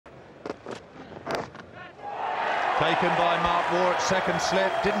Taken by Mark Waugh at second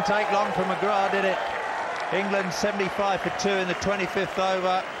slip. Didn't take long for McGrath, did it? England 75 for 2 in the 25th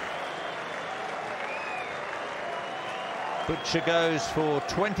over. Butcher goes for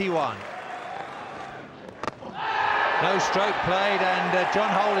 21. No stroke played, and John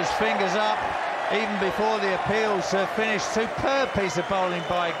Holt his fingers up even before the appeals finished. Superb piece of bowling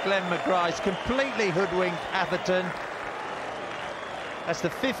by Glenn McGrath. He's completely hoodwinked Atherton. That's the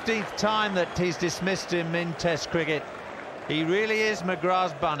 15th time that he's dismissed him in Test cricket. He really is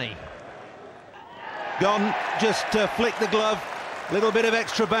McGrath's bunny. Gone, just flick the glove, little bit of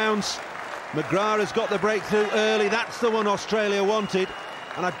extra bounce. McGrath has got the breakthrough early. That's the one Australia wanted,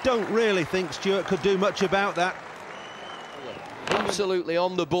 and I don't really think Stewart could do much about that. Absolutely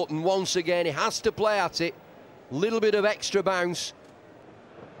on the button once again. He has to play at it. Little bit of extra bounce.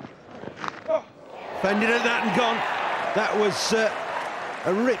 Fended at that and gone. That was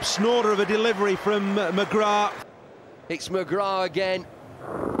a rip snorter of a delivery from McGrath. It's McGrath again.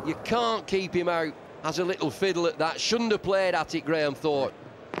 You can't keep him out. Has a little fiddle at that. Shouldn't have played at it, Graham thought.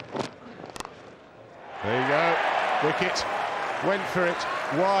 There you go. Wicket went for it.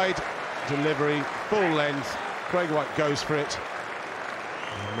 Wide delivery, full length. Craig White goes for it.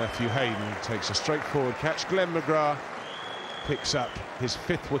 And Matthew Hayden takes a straightforward catch. Glenn McGrath picks up his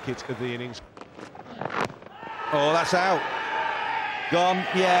 5th wicket of the innings. Oh, that's out. Gone,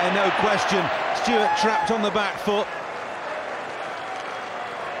 yeah, no question. Stewart trapped on the back foot.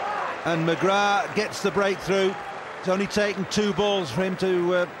 And McGrath gets the breakthrough. It's only taken 2 balls for him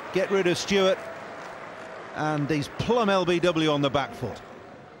to get rid of Stewart. And he's plumb LBW on the back foot.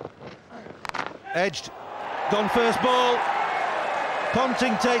 Edged, gone first ball.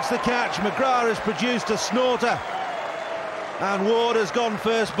 Ponting takes the catch. McGrath has produced a snorter. And Ward has gone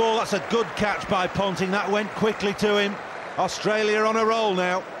first ball. That's a good catch by Ponting. That went quickly to him. Australia on a roll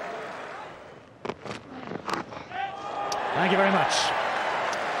now. Thank you very much.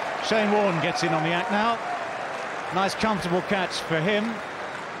 Shane Warne gets in on the act now. Nice comfortable catch for him.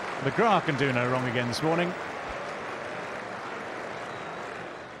 McGrath can do no wrong again this morning.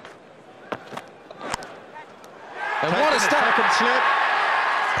 And what a second slip.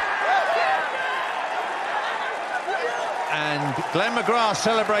 And Glenn McGrath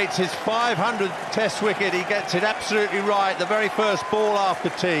celebrates his 500th Test wicket. He gets it absolutely right. The very first ball after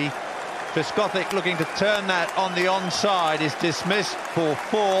tea. Trescothick looking to turn that on the onside is dismissed for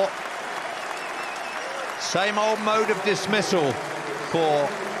 4. Same old mode of dismissal for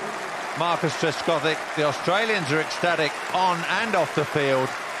Marcus Trescothick. The Australians are ecstatic on and off the field.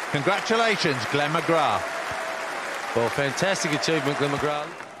 Congratulations, Glenn McGrath. Well, fantastic achievement, Glenn McGrath.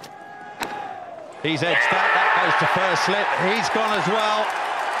 He's edged that goes to first slip. He's gone as well.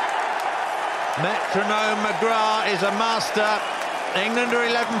 Metronome McGrath is a master. England are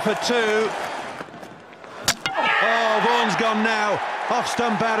 11 for 2. Oh, Vaughan's gone now. Off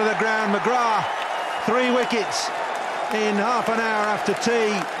stump out of the ground. McGrath, 3 wickets in half an hour after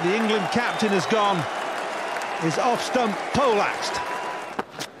tea. The England captain has gone. His off stump poleaxed.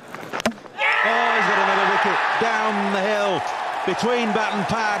 Oh, he's got another wicket down the hill. Between bat and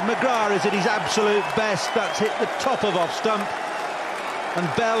pad, McGrath is at his absolute best. That's hit the top of off stump. And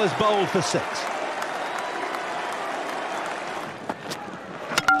Bell has bowled for 6.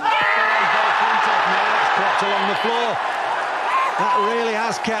 Along the floor. That really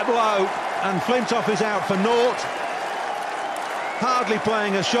has kept low, and Flintoff is out for naught. Hardly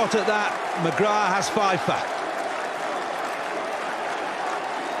playing a shot at that. McGrath has 5 back.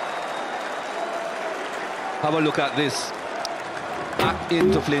 Have a look at this. Back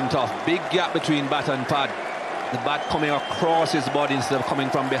into Flintoff. Big gap between bat and pad. The bat coming across his body instead of coming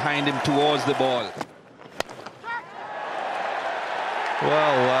from behind him towards the ball.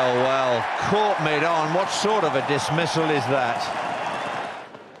 Well, well, well, caught mid-on. What sort of a dismissal is that?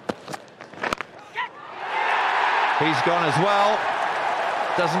 He's gone as well.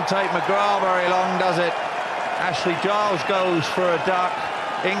 Doesn't take McGrath very long, does it? Ashley Giles goes for a duck.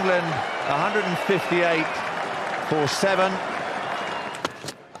 England 158 for 7.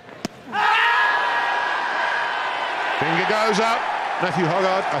 Finger goes up. Matthew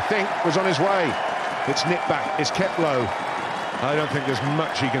Hoggard, I think, was on his way. It's nipped back. It's kept low. I don't think there's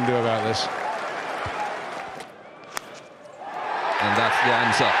much he can do about this. And that's the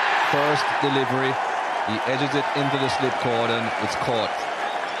answer. First delivery, he edges it into the slip cord and it's caught.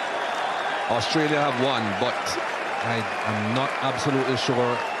 Australia have won, but I'm not absolutely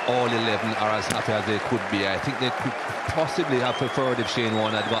sure all 11 are as happy as they could be. I think they could possibly have preferred if Shane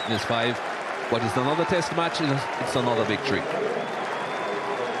Warne had gotten his 5. But it's another Test match, it's another victory.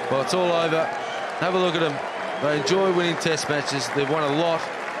 Well, it's all over. Have a look at them. They enjoy winning Test matches. They've won a lot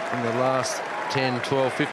in the last 10, 12, 15